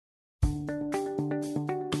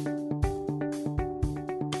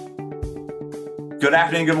Good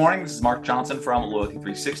afternoon, good morning. This is Mark Johnson from Loyalty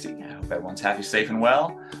 360. I hope everyone's happy, safe, and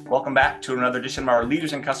well. Welcome back to another edition of our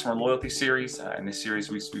Leaders in Customer Loyalty series. In this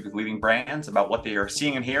series, we speak with leading brands about what they are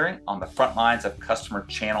seeing and hearing on the front lines of customer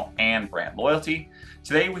channel and brand loyalty.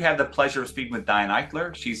 Today, we have the pleasure of speaking with Diane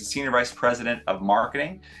Eichler. She's the Senior Vice President of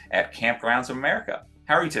Marketing at Kampgrounds of America.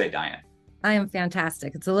 How are you today, Diane? I am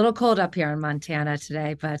fantastic. It's a little cold up here in Montana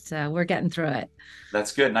today, but we're getting through it.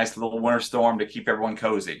 That's good. Nice little winter storm to keep everyone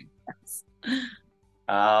cozy. Yes.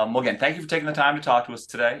 Well, again, thank you for taking the time to talk to us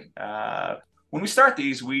today. When we start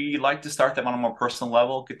these, we like to start them on a more personal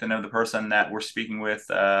level, get to know the person that we're speaking with,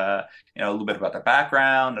 a little bit about their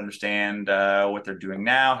background, understand what they're doing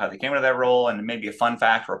now, how they came into that role, and maybe a fun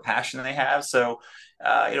fact or a passion they have. So,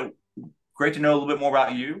 great to know a little bit more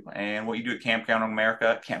about you and what you do at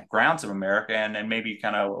Kampgrounds of America, and maybe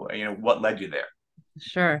kind of, what led you there.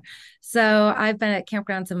 Sure. So I've been at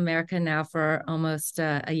Kampgrounds of America now for almost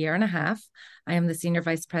a year and a half. I am the Senior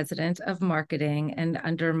Vice President of Marketing, and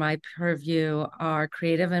under my purview are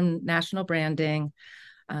creative and national branding,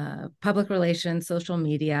 public relations, social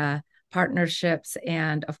media, partnerships,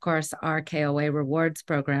 and of course, our KOA rewards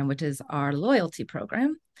program, which is our loyalty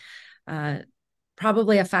program.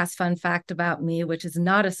 Probably a fast fun fact about me, which is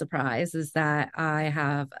not a surprise, is that I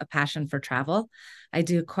have a passion for travel. I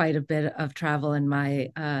do quite a bit of travel in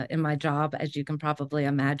my job, as you can probably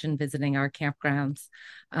imagine, visiting our campgrounds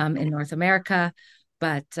in North America.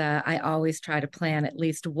 But I always try to plan at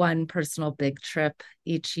least one personal big trip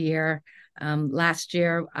each year. Last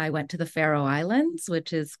year, I went to the Faroe Islands,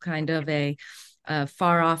 which is kind of a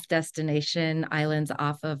far off destination, islands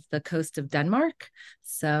off of the coast of Denmark.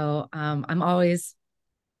 So I'm always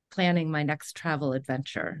planning my next travel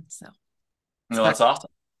adventure. So No, that's awesome.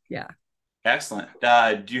 yeah. Excellent.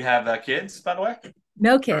 Do you have kids, by the way?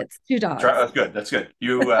 No kids, two dogs. That's good. That's good.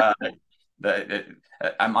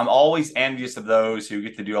 I'm always envious of those who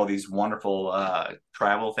get to do all these wonderful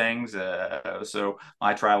travel things. So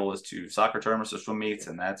my travel is to soccer tournaments, social meets,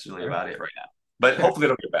 and that's really about it right now. But Sure. hopefully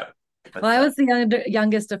it'll get better. But, Well, I was the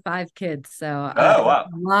youngest of five kids, so oh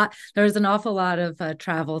wow, there's an awful lot of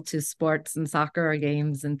travel to sports and soccer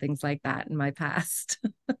games and things like that in my past.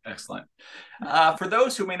 excellent. For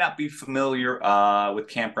those who may not be familiar with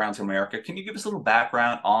Kampgrounds of America, can you give us a little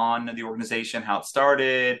background on the organization, how it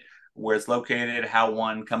started, where it's located, how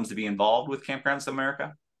one comes to be involved with Kampgrounds of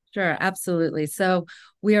America? Sure, absolutely. So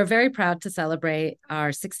we are very proud to celebrate our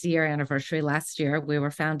 60-year anniversary last year. We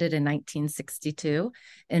were founded in 1962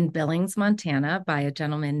 in Billings, Montana, by a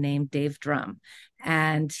gentleman named Dave Drum.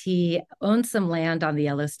 And he owned some land on the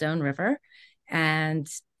Yellowstone River. And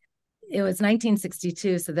it was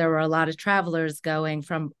 1962, so there were a lot of travelers going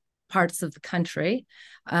from parts of the country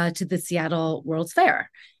to the Seattle World's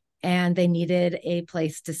Fair. And they needed a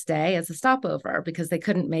place to stay as a stopover because they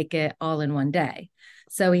couldn't make it all in one day.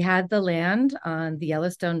 So he had the land on the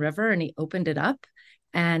Yellowstone River and he opened it up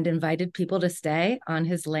and invited people to stay on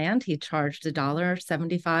his land. He charged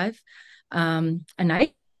 $1.75 a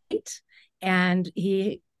night. And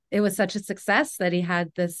it was such a success that he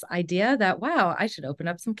had this idea that, wow, I should open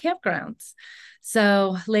up some campgrounds.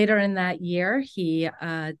 So later in that year, he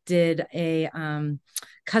did a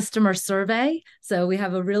customer survey. So we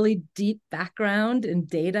have a really deep background in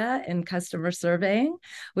data and customer surveying,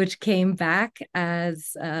 which came back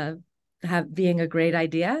as being a great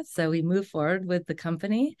idea. So we moved forward with the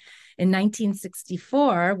company. In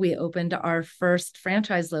 1964, we opened our first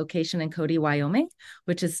franchise location in Cody, Wyoming,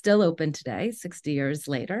 which is still open today, 60 years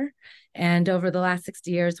later. And over the last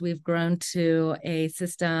 60 years, we've grown to a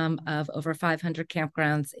system of over 500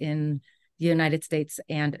 campgrounds in the United States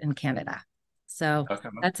and in Canada. So Okay.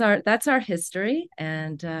 that's our history,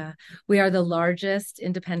 and we are the largest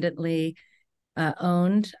independently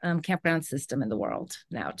owned campground system in the world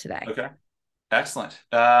now today. Okay. Excellent.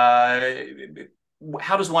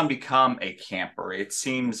 How does one become a camper? It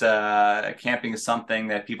seems camping is something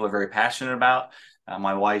that people are very passionate about.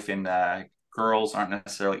 My wife and girls aren't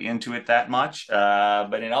necessarily into it that much,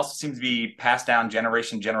 but it also seems to be passed down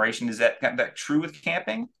generation to generation. Is that true with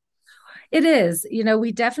camping? It is.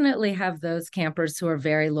 We definitely have those campers who are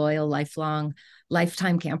very loyal, lifetime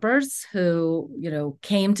campers who,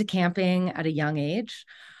 came to camping at a young age.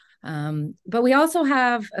 But we also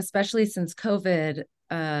have, especially since COVID,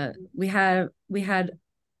 we had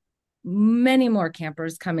many more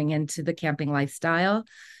campers coming into the camping lifestyle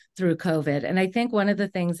through COVID. And I think one of the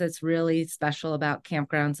things that's really special about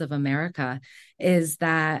Kampgrounds of America is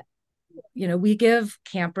that we give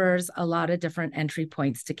campers a lot of different entry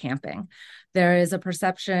points to camping. There is a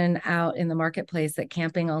perception out in the marketplace that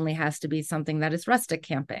camping only has to be something that is rustic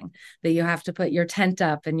camping, that you have to put your tent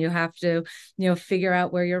up and you have to, figure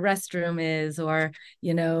out where your restroom is, or,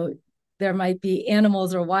 there might be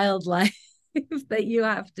animals or wildlife that you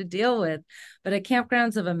have to deal with. But at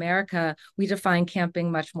Kampgrounds of America, we define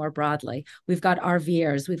camping much more broadly. We've got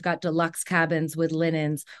RVers, we've got deluxe cabins with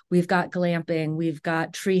linens, we've got glamping, we've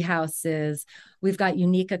got tree houses, we've got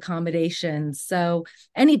unique accommodations. So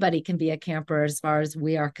anybody can be a camper as far as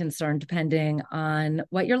we are concerned, depending on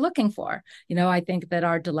what you're looking for. I think that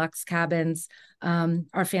our deluxe cabins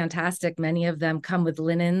are fantastic. Many of them come with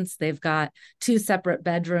linens. They've got two separate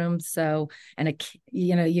bedrooms. So, and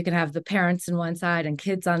you can have the parents on one side and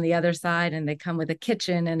kids on the other side, and they come with a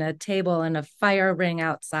kitchen and a table and a fire ring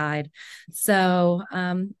outside. So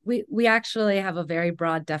we actually have a very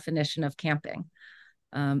broad definition of camping,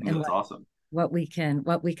 and That's awesome. what we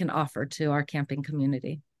can offer to our camping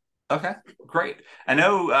community. Okay, great. I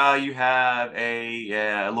know you have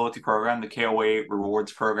a loyalty program, the KOA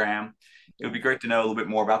Rewards Program. It would be great to know a little bit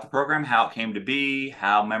more about the program, how it came to be,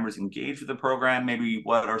 how members engage with the program, maybe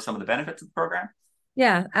what are some of the benefits of the program?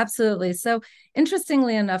 Yeah, absolutely. So,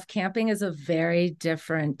 interestingly enough, camping is a very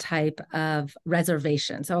different type of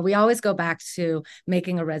reservation. So, we always go back to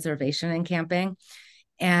making a reservation in camping.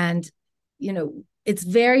 And, it's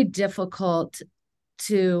very difficult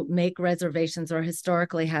to make reservations, or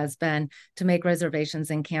historically has been to make reservations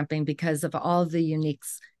in camping, because of all of the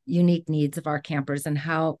unique needs of our campers and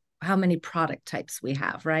how many product types we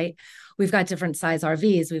have, right? We've got different size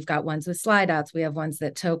RVs. We've got ones with slide outs. We have ones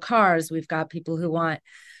that tow cars. We've got people who want,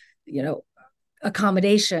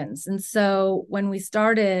 accommodations. And so when we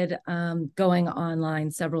started going online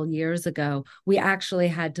several years ago, we actually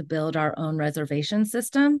had to build our own reservation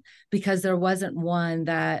system, because there wasn't one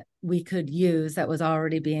that we could use that was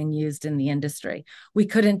already being used in the industry. We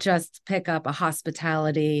couldn't just pick up a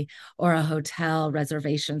hospitality or a hotel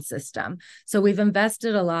reservation system. So we've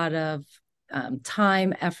invested a lot of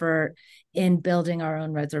time, effort in building our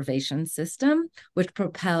own reservation system, which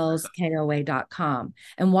propels KOA.com.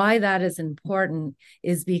 And why that is important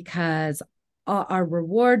is because our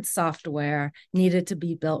reward software needed to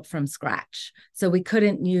be built from scratch. So we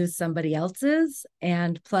couldn't use somebody else's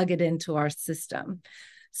and plug it into our system.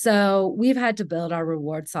 So we've had to build our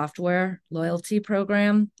reward software loyalty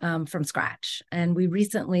program from scratch. And we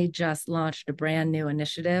recently just launched a brand new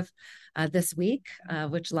initiative this week,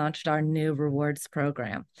 which launched our new rewards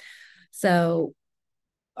program. So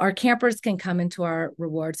our campers can come into our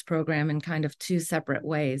rewards program in kind of two separate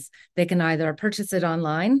ways. They can either purchase it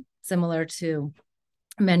online, similar to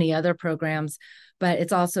many other programs, but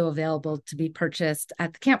it's also available to be purchased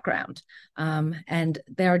at the campground. And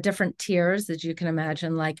there are different tiers, as you can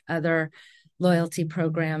imagine, like other loyalty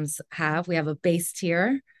programs have. We have a base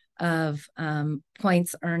tier of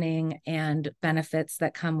points earning and benefits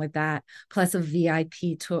that come with that, plus a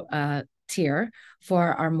VIP tier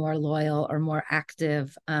for our more loyal or more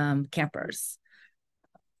active campers.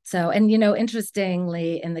 So, and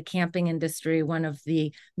interestingly, in the camping industry, one of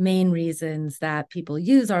the main reasons that people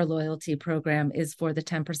use our loyalty program is for the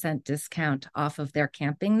 10% discount off of their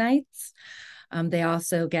camping nights. They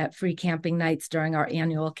also get free camping nights during our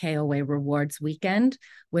annual KOA Rewards Weekend,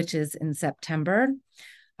 which is in September.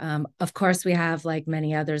 Of course, we have, like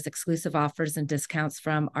many others, exclusive offers and discounts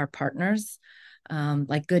from our partners,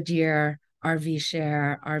 like Goodyear, RV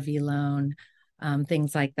Share, RV Loan,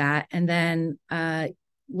 things like that. And then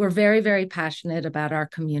we're very, very passionate about our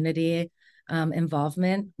community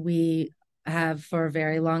involvement. We have, for a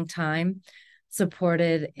very long time,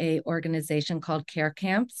 supported an organization called Care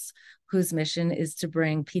Camps, whose mission is to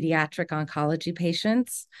bring pediatric oncology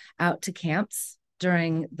patients out to camps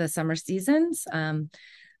during the summer seasons.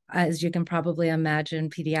 As you can probably imagine,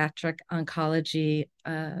 pediatric oncology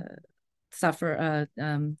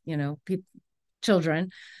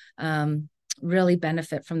children really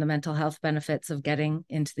benefit from the mental health benefits of getting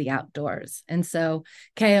into the outdoors. And so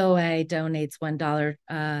KOA donates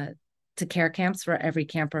 $1 to Care Camps for every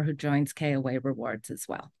camper who joins KOA Rewards as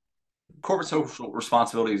well. Corporate social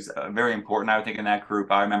responsibility is very important. I would think in that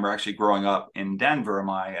group. I remember actually growing up in Denver.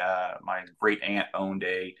 My great aunt owned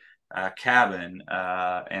a cabin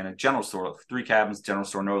and a general store, 3 cabins, general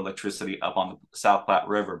store, no electricity, up on the South Platte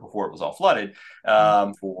River before it was all flooded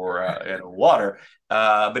for water.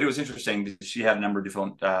 But it was interesting. She had a number of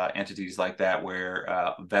different entities like that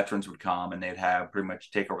where veterans would come and they'd have pretty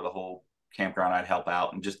much take over the whole campground. I'd help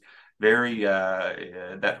out, and just very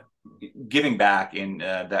that giving back in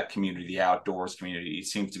that community, the outdoors community,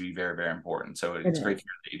 seems to be very, very important. So it's great to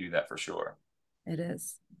hear that you do that for sure. It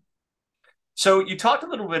is. So you talked a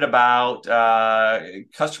little bit about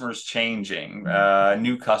customers changing,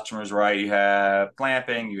 new customers, right? You have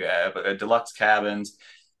glamping, you have deluxe cabins.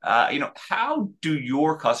 How do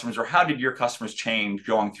your customers, or how did your customers change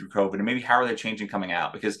going through COVID, and maybe how are they changing coming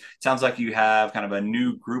out? Because it sounds like you have kind of a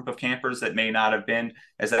new group of campers that may not have been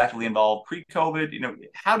as actively involved pre-COVID.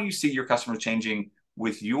 How do you see your customers changing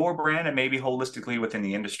with your brand and maybe holistically within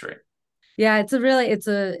the industry? Yeah, it's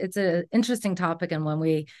a interesting topic, and one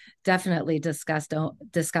we definitely discuss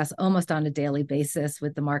almost on a daily basis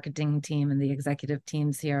with the marketing team and the executive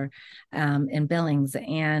teams here in Billings.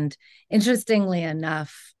 And interestingly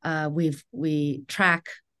enough, we track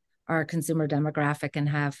our consumer demographic and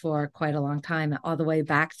have for quite a long time, all the way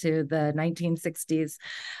back to the 1960s.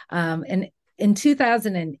 And in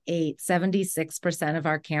 2008, 76% of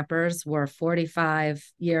our campers were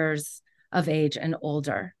 45 years of age and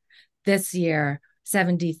older. This year,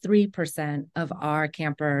 73% of our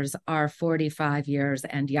campers are 45 years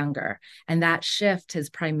and younger. And that shift has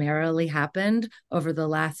primarily happened over the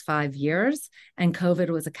last 5 years, and COVID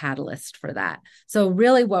was a catalyst for that. So,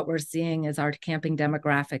 really, what we're seeing is our camping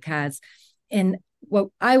demographic has, in what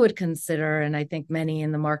I would consider, and I think many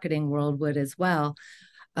in the marketing world would as well,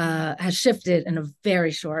 has shifted in a very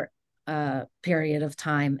short period of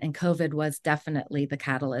time. And COVID was definitely the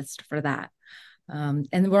catalyst for that.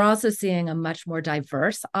 And we're also seeing a much more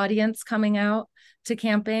diverse audience coming out to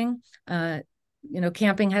camping.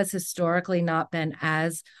 Camping has historically not been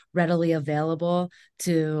as readily available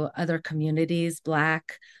to other communities,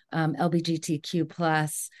 Black, LGBTQ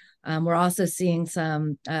plus. We're also seeing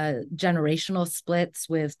some generational splits,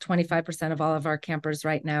 with 25% of all of our campers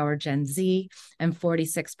right now are Gen Z, and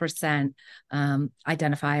 46%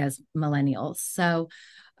 identify as millennials. So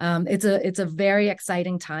it's a very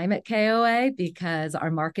exciting time at KOA, because our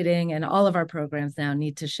marketing and all of our programs now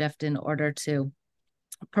need to shift in order to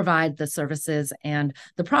provide the services and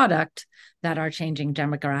the product that our changing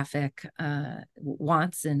demographic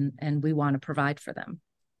wants, and we want to provide for them.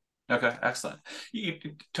 Okay, excellent. You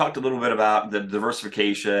talked a little bit about the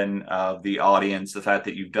diversification of the audience, the fact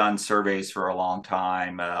that you've done surveys for a long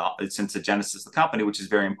time, since the genesis of the company, which is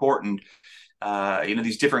very important.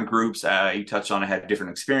 These different groups you touched on had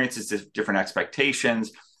different experiences, different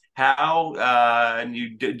expectations. How do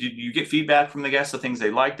you get feedback from the guests of things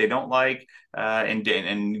they like, they don't like, and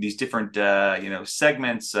these different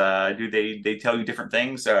segments? Do they tell you different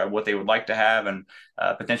things, what they would like to have, and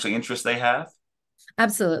potentially interests they have?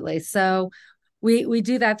 Absolutely. So we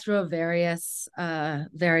do that through a various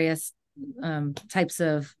types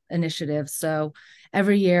of initiatives. So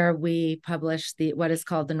every year we publish what is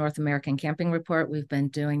called the North American Camping Report. We've been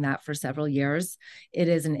doing that for several years. It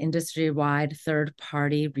is an industry-wide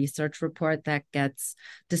third-party research report that gets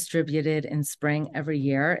distributed in spring every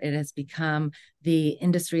year. It has become the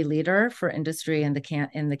industry leader for industry in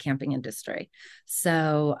the camping industry.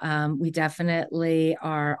 So we definitely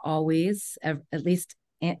are always, at least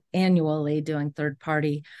annually, doing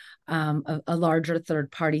a larger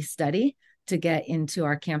third-party study to get into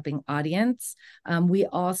our camping audience. We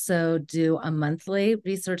also do a monthly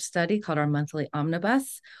research study called our monthly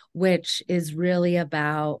omnibus, which is really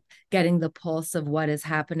about getting the pulse of what is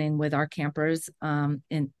happening with our campers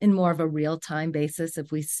in more of a real-time basis.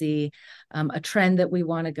 If we see a trend that we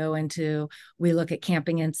want to go into, we look at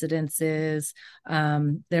camping incidences.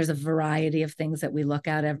 There's a variety of things that we look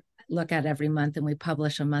at every month, and we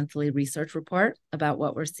publish a monthly research report about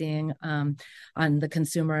what we're seeing on the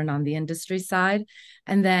consumer and on the industry side.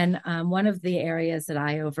 And then one of the areas that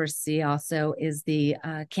I oversee also is the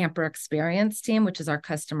camper experience team, which is our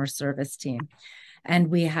customer service team. And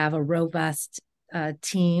we have a robust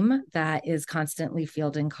team that is constantly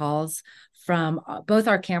fielding calls from both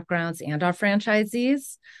our campgrounds and our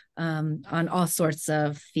franchisees on all sorts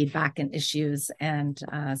of feedback and issues. And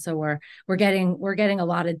so we're getting a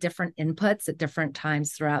lot of different inputs at different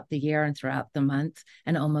times throughout the year and throughout the month,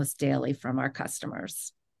 and almost daily from our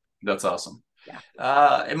customers. That's awesome.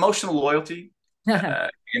 Yeah. Emotional loyalty.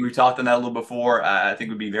 And we talked on that a little before. I think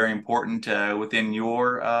would be very important within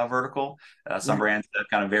your vertical. Some Yeah. brands have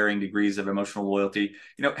kind of varying degrees of emotional loyalty.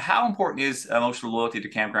 How important is emotional loyalty to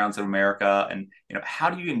Kampgrounds of America? And, how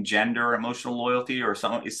do you engender emotional loyalty, or is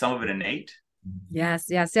some of it innate? Yes,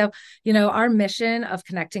 yes. So, our mission of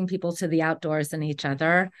connecting people to the outdoors and each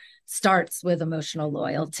other starts with emotional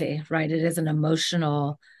loyalty, right? It is an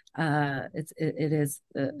emotional it's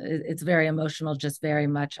very emotional, just very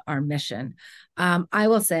much our mission. I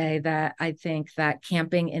will say that I think that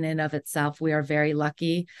camping in and of itself, we are very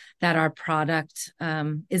lucky that our product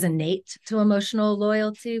is innate to emotional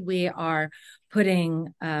loyalty. We are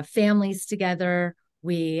putting families together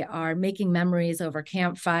We are making memories over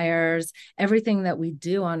campfires. Everything that we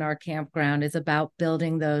do on our campground is about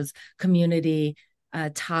building those community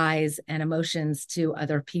ties and emotions to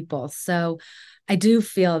other people. So I do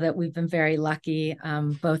feel that we've been very lucky,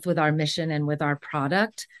 both with our mission and with our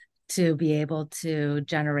product, to be able to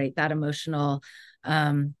generate that emotional,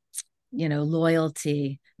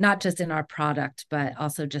 loyalty, not just in our product, but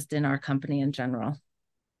also just in our company in general.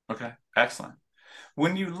 Okay, excellent.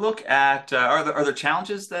 When you look at, are there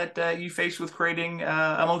challenges that you face with creating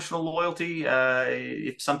emotional loyalty?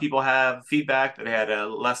 If some people have feedback that they had a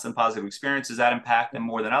less than positive experience, does that impact them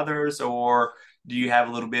more than others, or do you have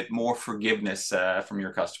a little bit more forgiveness from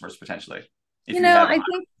your customers potentially? If you have, I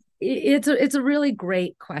think it's a really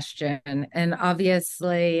great question, and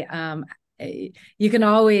obviously, you can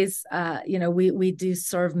always, we do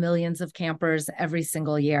serve millions of campers every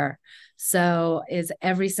single year. So, is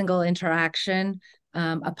every single interaction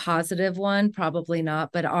a positive one? Probably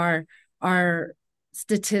not, but our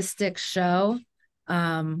statistics show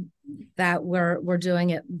that we're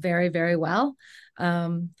doing it very, very well.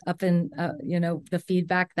 Up in the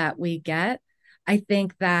feedback that we get. I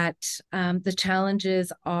think that the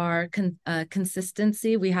challenges are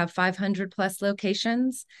consistency. We have 500 plus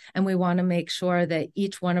locations, and we want to make sure that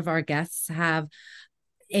each one of our guests have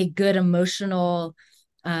a good emotional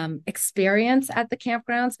experience at the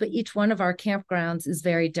campgrounds, but each one of our campgrounds is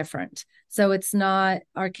very different. So it's not,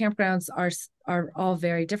 our campgrounds are all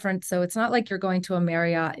very different. So it's not like you're going to a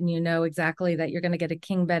Marriott and you know exactly that you're going to get a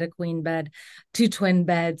king bed, a queen bed, two twin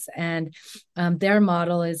beds, and their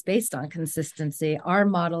model is based on consistency. Our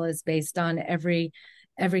model is based on every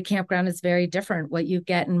campground is very different. What you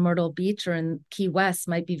get in Myrtle Beach or in Key West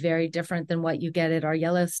might be very different than what you get at our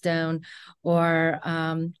Yellowstone or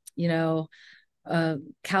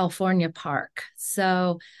California park.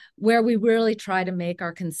 So where we really try to make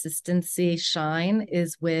our consistency shine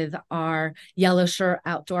is with our yellow shirt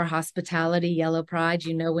outdoor hospitality, Yellow Pride.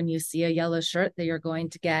 When you see a yellow shirt that you're going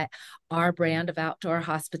to get our brand of outdoor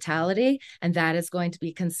hospitality, and that is going to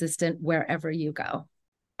be consistent wherever you go.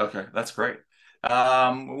 okay, that's great.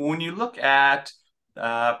 When you look at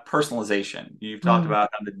personalization, you've talked Mm. about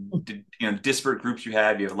the disparate groups you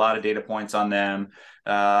have. You have a lot of data points on them.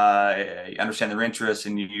 You understand their interests,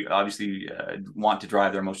 and you obviously want to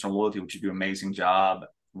drive their emotional loyalty, which you do an amazing job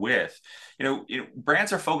with.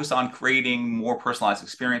 Brands are focused on creating more personalized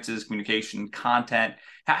experiences, communication, content.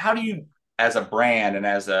 How do you, as a brand and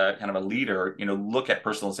as a kind of a leader, look at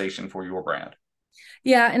personalization for your brand?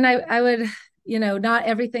 Yeah, and I would, not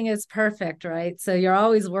everything is perfect, right? So you're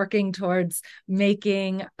always working towards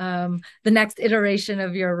making the next iteration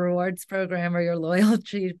of your rewards program or your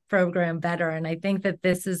loyalty program better. And I think that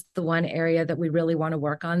this is the one area that we really want to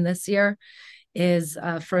work on this year is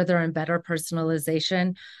further and better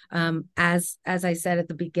personalization. As I said at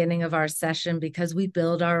the beginning of our session, because we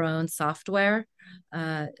build our own software,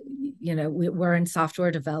 we're in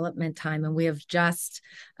software development time, and we have just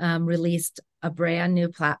released a brand new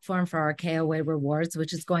platform for our KOA rewards,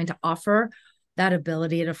 which is going to offer that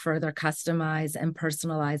ability to further customize and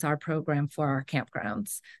personalize our program for our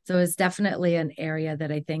campgrounds. So it's definitely an area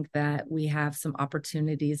that I think that we have some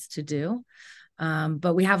opportunities to do.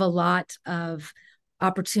 But we have a lot of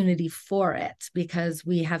opportunity for it because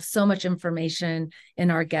we have so much information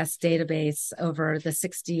in our guest database over the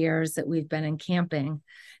 60 years that we've been in camping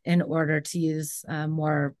in order to use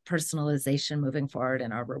more personalization moving forward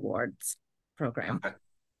in our rewards program. Okay.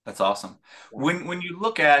 That's awesome. When you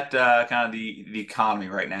look at kind of the economy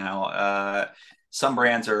right now, some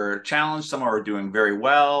brands are challenged, some are doing very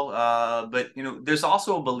well, but there's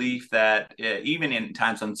also a belief that even in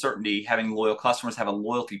times of uncertainty, having loyal customers have a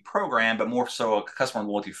loyalty program, but more so a customer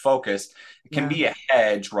loyalty focus, can Yeah, be a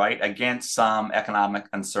hedge, right, against some economic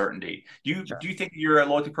uncertainty. sure. Do you think your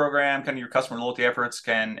loyalty program, kind of your customer loyalty efforts,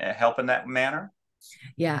 can help in that manner?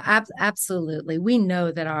 Yeah, absolutely. We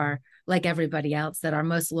know that like everybody else, that our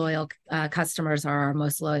most loyal customers are our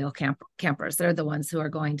most loyal campers. They're the ones who are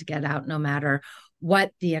going to get out no matter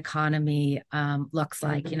what the economy looks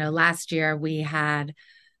like. Last year we had,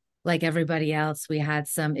 like everybody else, we had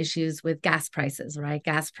some issues with gas prices, right?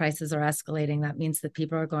 Gas prices are escalating. That means that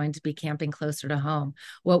people are going to be camping closer to home.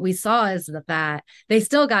 What we saw is that they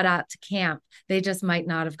still got out to camp. They just might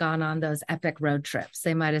not have gone on those epic road trips.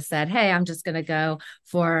 They might have said, hey, I'm just going to go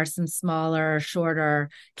for some smaller,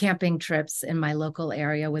 shorter camping trips in my local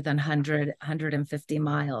area within 150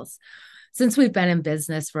 miles. Since we've been in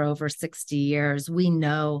business for over 60 years, we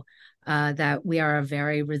know that we are a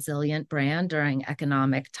very resilient brand during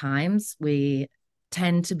economic times. We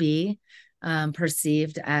tend to be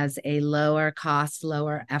perceived as a lower cost,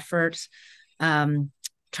 lower effort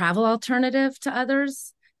travel alternative to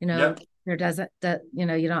others. You know, Yep. there doesn't that you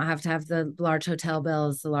know you don't have to have the large hotel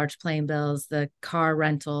bills, the large plane bills, the car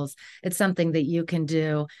rentals. It's something that you can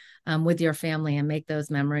do with your family and make those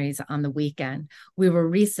memories on the weekend. We were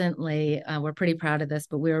recently, we're pretty proud of this,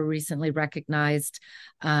 but we were recently recognized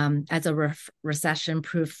as a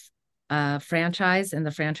recession-proof franchise in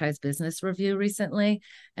the Franchise Business Review recently,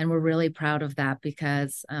 and we're really proud of that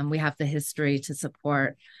because we have the history to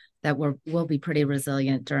support that we'll be pretty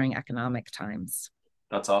resilient during economic times.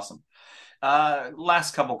 That's awesome.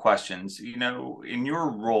 Last couple questions. In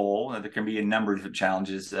your role, there can be a number of different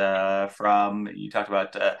challenges. From you talked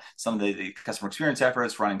about some of the customer experience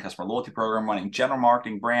efforts, running customer loyalty program, running general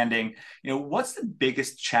marketing, branding. What's the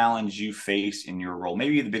biggest challenge you face in your role?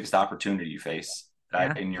 Maybe the biggest opportunity you face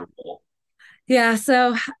Yeah. in your role. Yeah,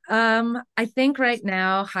 so I think right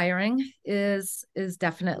now hiring is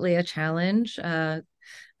definitely a challenge.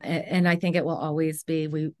 And I think it will always be.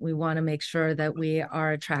 We want to make sure that we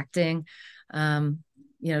are attracting,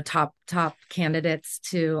 top candidates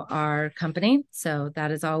to our company. So that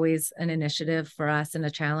is always an initiative for us and a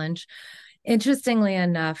challenge. Interestingly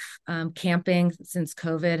enough, camping since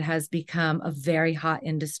COVID has become a very hot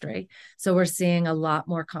industry. So we're seeing a lot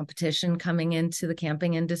more competition coming into the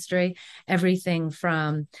camping industry. Everything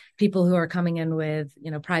from people who are coming in with,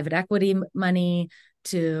 private equity money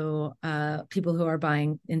to people who are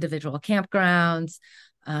buying individual campgrounds,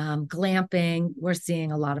 glamping. We're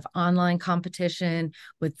seeing a lot of online competition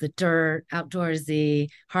with The Dirt, Outdoorsy,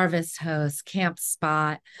 Harvest Host, Camp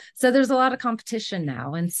Spot. So there's a lot of competition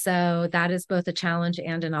now. And so that is both a challenge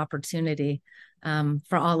and an opportunity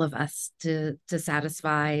for all of us to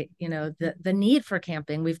satisfy, the need for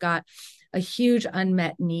camping. We've got a huge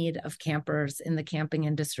unmet need of campers in the camping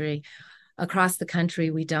industry. Across the country,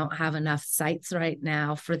 we don't have enough sites right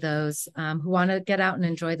now for those who want to get out and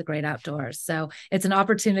enjoy the great outdoors. So it's an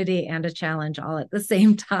opportunity and a challenge all at the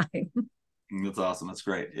same time. That's awesome. That's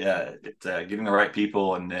great. Yeah, getting the right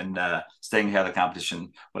people and then staying ahead of the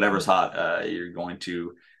competition. Whatever's hot, you're going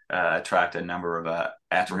to attract a number of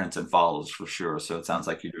adherents and followers for sure. So it sounds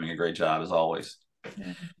like you're doing a great job as always.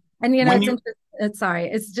 Yeah. And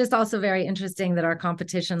it's just also very interesting that our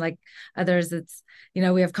competition, like others,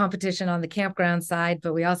 we have competition on the campground side,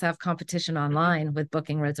 but we also have competition online with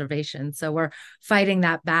booking reservations. So we're fighting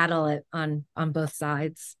that battle on both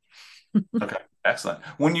sides. Okay, excellent.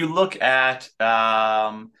 When you look at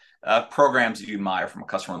programs that you admire from a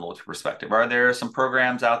customer loyalty perspective, are there some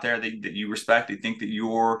programs out there that you respect, that you think that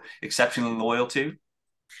you're exceptionally loyal to?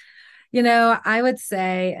 I would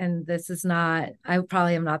say, and I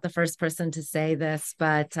probably am not the first person to say this,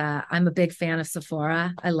 but I'm a big fan of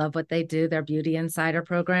Sephora. I love what they do, their Beauty Insider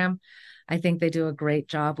program. I think they do a great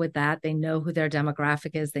job with that. They know who their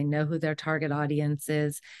demographic is. They know who their target audience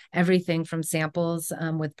is. Everything from samples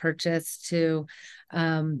with purchase to,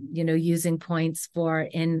 using points for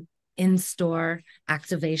in-store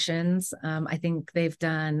activations. I think they've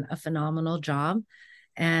done a phenomenal job.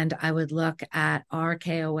 And I would look at our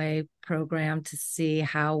KOA program to see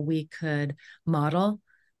how we could model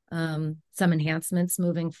some enhancements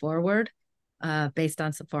moving forward based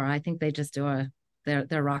on Sephora. I think they just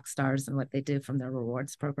they're rock stars in what they do from their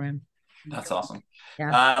rewards program. That's awesome.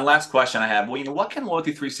 Yeah. Last question I have. Well, what can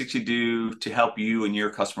Loyalty 360 do to help you in your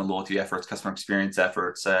customer loyalty efforts, customer experience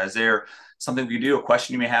efforts? Is there something we do, a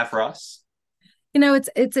question you may have for us?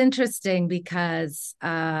 It's interesting because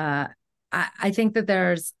I think that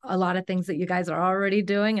there's a lot of things that you guys are already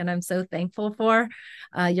doing, and I'm so thankful for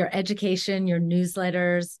your education, your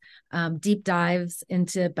newsletters, deep dives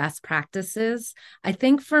into best practices. I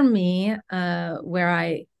think for me,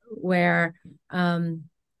 where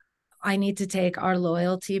I need to take our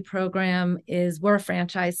loyalty program is we're a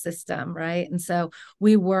franchise system, right? And so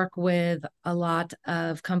we work with a lot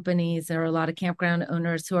of companies. There are a lot of campground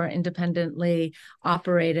owners who are independently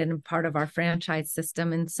operated and part of our franchise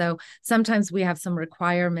system. And so sometimes we have some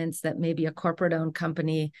requirements that maybe a corporate owned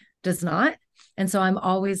company does not. And so I'm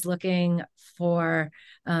always looking for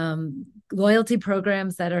loyalty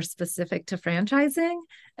programs that are specific to franchising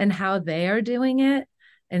and how they are doing it,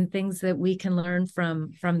 and things that we can learn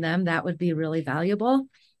from them. That would be really valuable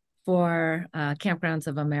for Kampgrounds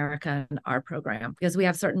of America and our program, because we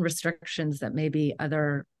have certain restrictions that maybe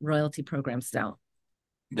other loyalty programs don't.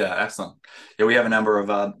 Yeah, excellent. Yeah, we have a number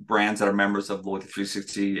of brands that are members of Loyalty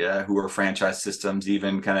 360 who are franchise systems,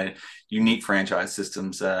 even kind of unique franchise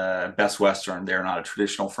systems. Best Western, they're not a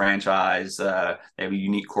traditional franchise. They have a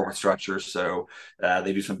unique corporate structure, so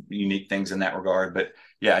they do some unique things in that regard. But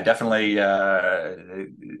Yeah, definitely.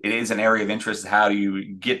 It is an area of interest. How do you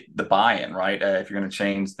get the buy-in, right? If you're going to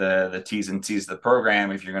change the T's and C's of the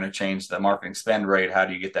program, if you're going to change the marketing spend rate, how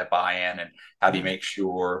do you get that buy-in, and how do you make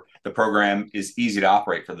sure the program is easy to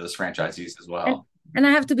operate for those franchisees as And, well? and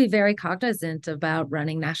I have to be very cognizant about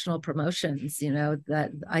running national promotions,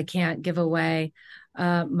 that I can't give away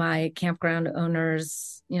my campground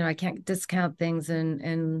owners, I can't discount things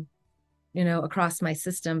and across my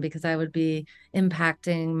system because I would be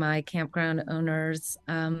impacting my campground owners,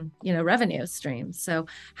 revenue streams. So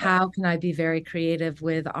Yeah, how can I be very creative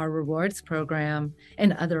with our rewards program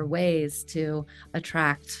and other ways to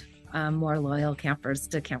attract more loyal campers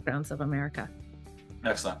to Kampgrounds of America?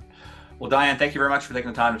 excellent. Well, Diane, thank you very much for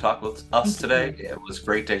taking the time to talk with us Thank today. you. It was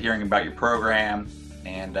great to hearing about your program,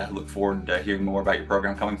 and look forward to hearing more about your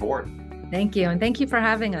program coming forward. Thank you. And thank you for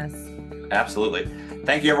having us. Absolutely.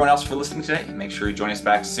 Thank you, everyone else, for listening today. Make sure you join us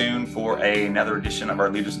back soon for another edition of our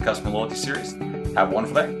Leaders in Customer Loyalty series. Have a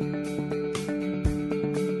wonderful day.